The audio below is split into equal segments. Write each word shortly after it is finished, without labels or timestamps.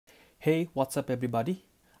Hey, what's up everybody?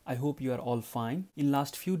 I hope you are all fine. In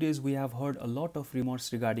last few days we have heard a lot of rumors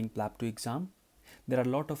regarding PLAB 2 exam. There are a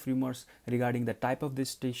lot of rumors regarding the type of this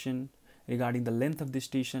station, regarding the length of this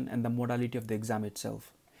station and the modality of the exam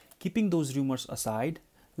itself. Keeping those rumors aside,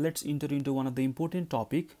 let's enter into one of the important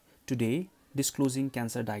topic today, disclosing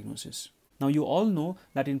cancer diagnosis. Now you all know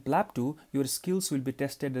that in PLAB 2 your skills will be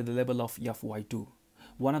tested at the level of FY2.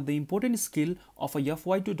 One of the important skill of a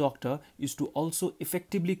FY2 doctor is to also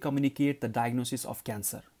effectively communicate the diagnosis of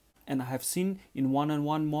cancer. And I have seen in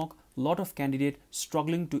one-on-one mock lot of candidates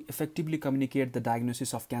struggling to effectively communicate the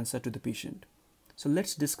diagnosis of cancer to the patient. So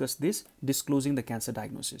let's discuss this, disclosing the cancer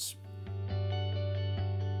diagnosis.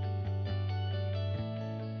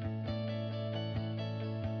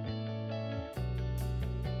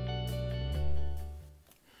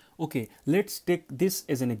 Okay, let's take this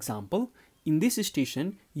as an example. In this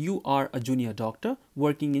station, you are a junior doctor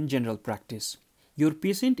working in general practice. Your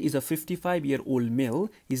patient is a 55-year-old male.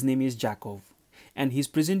 His name is Jacob, and his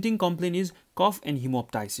presenting complaint is cough and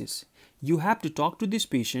hemoptysis. You have to talk to this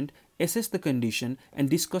patient, assess the condition and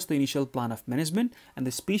discuss the initial plan of management, and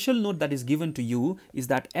the special note that is given to you is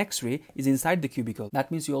that X-ray is inside the cubicle.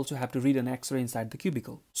 That means you also have to read an X-ray inside the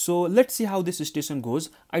cubicle. So let's see how this station goes.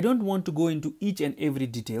 I don't want to go into each and every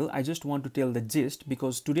detail. I just want to tell the gist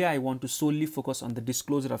because today I want to solely focus on the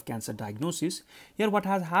disclosure of cancer diagnosis. Here what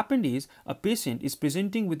has happened is a patient is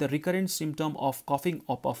presenting with a recurrent symptom of coughing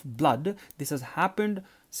up of blood. This has happened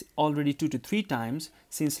already 2 to 3 times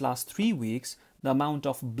since last 3 weeks. The amount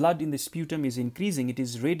of blood in the sputum is increasing. It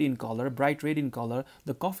is red in color, bright red in color.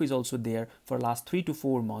 The cough is also there for last 3 to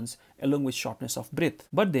 4 months along with shortness of breath.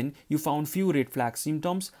 But then you found few red flag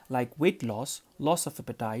symptoms like weight loss, loss of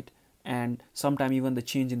appetite, and sometimes even the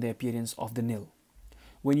change in the appearance of the nail.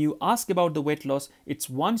 When you ask about the weight loss, it's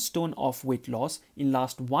 1 stone of weight loss in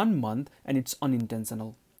last 1 month and it's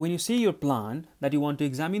unintentional. When you say your plan that you want to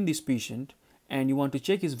examine this patient, and you want to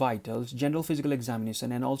check his vitals, general physical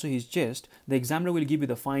examination and also his chest, the examiner will give you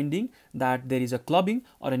the finding that there is a clubbing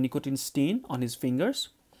or a nicotine stain on his fingers,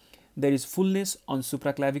 there is fullness on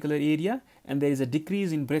supraclavicular area, and there is a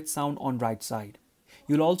decrease in breath sound on right side.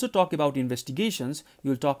 You'll also talk about investigations.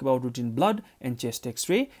 You'll talk about routine blood and chest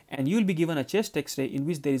x-ray, and you'll be given a chest x-ray in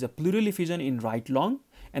which there is a pleural effusion in right lung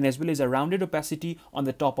and as well as a rounded opacity on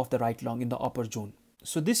the top of the right lung in the upper zone.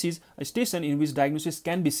 So this is a station in which diagnosis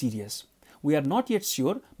can be serious. We are not yet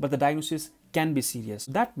sure, but the diagnosis can be serious.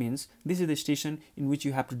 That means this is the station in which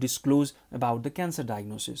you have to disclose about the cancer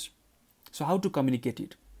diagnosis. So how to communicate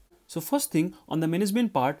it? So first thing on the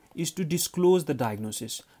management part is to disclose the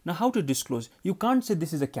diagnosis. Now how to disclose? You can't say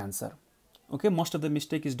this is a cancer. Okay, most of the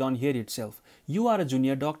mistake is done here itself. You are a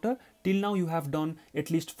junior doctor. Till now you have done at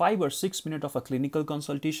least 5 or 6 minutes of a clinical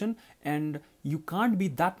consultation, and you can't be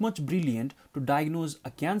that much brilliant to diagnose a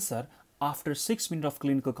cancer after 6 minutes of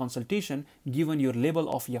clinical consultation given your level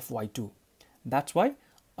of FY2. That's why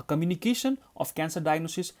a communication of cancer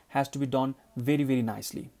diagnosis has to be done very, very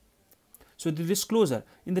nicely. So the disclosure,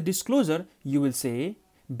 in the disclosure you will say,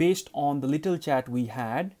 based on the little chat we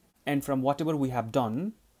had and from whatever we have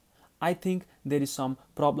done, I think there is some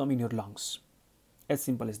problem in your lungs. As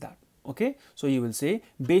simple as that. Okay, so you will say,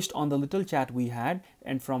 based on the little chat we had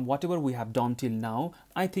and from whatever we have done till now,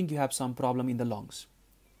 I think you have some problem in the lungs.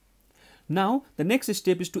 Now, the next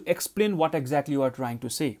step is to explain what exactly you are trying to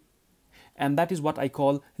say. And that is what I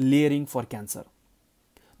call layering for cancer.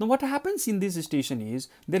 Now, what happens in this station is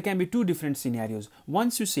there can be 2 different scenarios.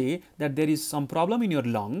 Once you say that there is some problem in your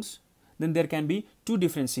lungs, then there can be 2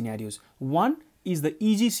 different scenarios. One is the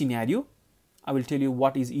easy scenario. I will tell you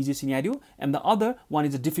what is easy scenario, and the other one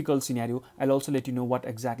is a difficult scenario. I'll also let you know what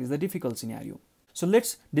exactly is the difficult scenario. So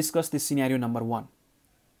let's discuss this scenario number 1.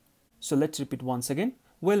 So let's repeat once again.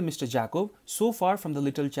 Well, Mr. Jacob, so far from the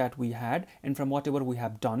little chat we had and from whatever we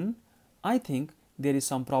have done, I think there is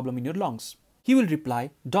some problem in your lungs. He will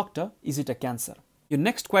reply, Doctor, is it a cancer? Your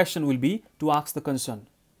next question will be to ask the concern.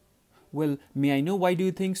 Well, may I know why do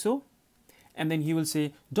you think so? And then he will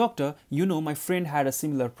say, Doctor, you know my friend had a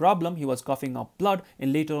similar problem. He was coughing up blood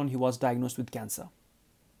and later on he was diagnosed with cancer.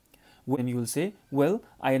 When you will say, well,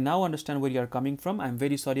 I now understand where you are coming from. I am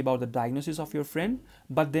very sorry about the diagnosis of your friend.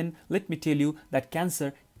 But then let me tell you that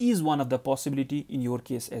cancer is one of the possibility in your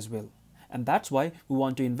case as well. And that's why we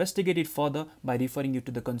want to investigate it further by referring you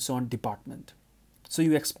to the concerned department. So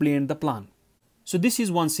you explain the plan. So this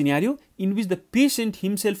is one scenario in which the patient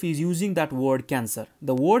himself is using that word cancer.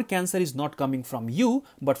 The word cancer is not coming from you,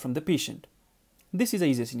 but from the patient. This is an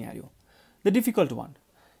easy scenario. The difficult one.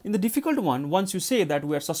 In the difficult one, once you say that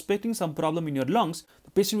we are suspecting some problem in your lungs, the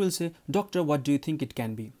patient will say, Doctor, what do you think it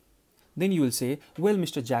can be? Then you will say, well,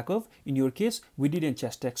 Mr. Jakov, in your case, we did a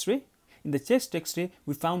chest x-ray. In the chest x-ray,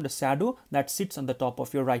 we found a shadow that sits on the top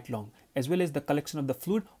of your right lung, as well as the collection of the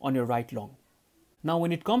fluid on your right lung. Now,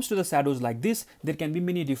 when it comes to the shadows like this, there can be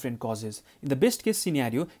many different causes. In the best case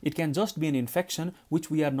scenario, it can just be an infection,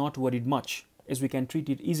 which we are not worried much, as we can treat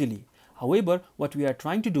it easily. However, what we are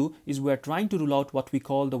trying to do is we are trying to rule out what we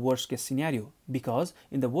call the worst case scenario, because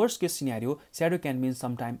in the worst case scenario, shadow can mean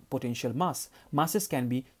sometimes potential mass. Masses can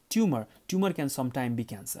be tumor. Tumor can sometimes be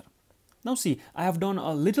cancer. Now see, I have done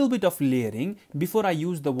a little bit of layering before I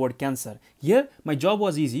used the word cancer. Here, my job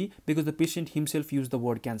was easy because the patient himself used the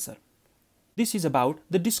word cancer. This is about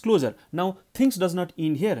the disclosure. Now, things does not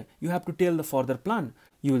end here. You have to tell the further plan.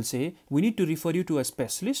 You will say, we need to refer you to a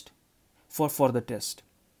specialist for further test.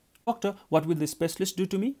 Doctor, what will the specialist do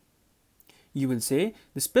to me? You will say,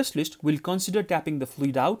 the specialist will consider tapping the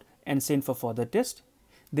fluid out and send for further test.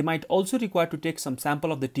 They might also require to take some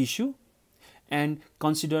sample of the tissue and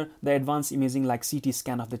consider the advanced imaging like CT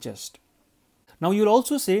scan of the chest. Now, you will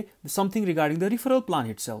also say something regarding the referral plan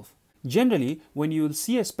itself. Generally, when you will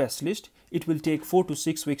see a specialist, it will take 4 to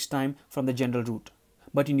 6 weeks time from the general route.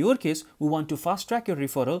 But in your case, we want to fast track your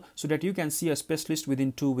referral so that you can see a specialist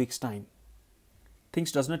within 2 weeks time.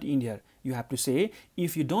 Things does not end here. You have to say,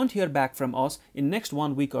 if you don't hear back from us in next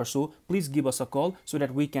 1 week or so, please give us a call so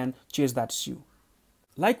that we can chase that issue.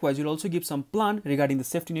 Likewise, you'll also give some plan regarding the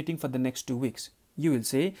safety netting for the next 2 weeks. You will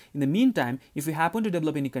say, in the meantime, if you happen to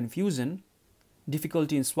develop any confusion,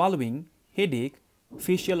 difficulty in swallowing, headache,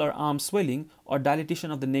 facial or arm swelling, or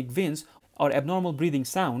dilatation of the neck veins, or abnormal breathing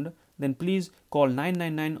sound, then please call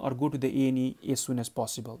 999 or go to the A&E as soon as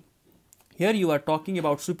possible. Here you are talking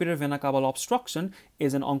about superior vena cava obstruction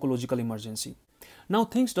as an oncological emergency. Now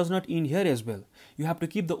things does not end here as well. You have to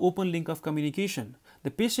keep the open link of communication. The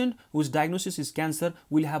patient whose diagnosis is cancer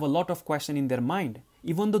will have a lot of questions in their mind.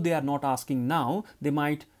 Even though they are not asking now, they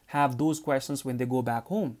might have those questions when they go back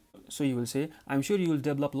home. So you will say, I'm sure you will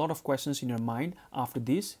develop a lot of questions in your mind after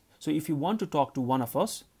this. So if you want to talk to one of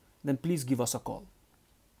us, then please give us a call.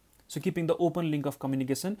 So keeping the open link of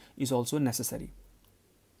communication is also necessary.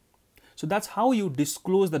 So that's how you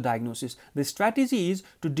disclose the diagnosis. The strategy is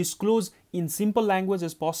to disclose in simple language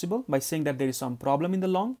as possible by saying that there is some problem in the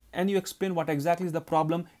lung, and you explain what exactly is the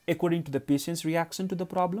problem according to the patient's reaction to the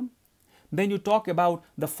problem. Then you talk about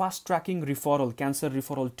the fast tracking referral, cancer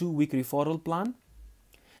referral 2-week referral plan.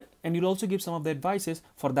 And you'll also give some of the advices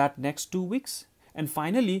for that next 2 weeks. And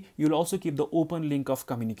finally, you'll also keep the open link of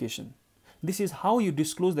communication. This is how you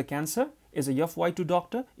disclose the cancer as a FY2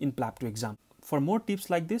 doctor in PLAB 2 exam. For more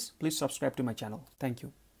tips like this, please subscribe to my channel. Thank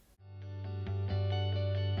you.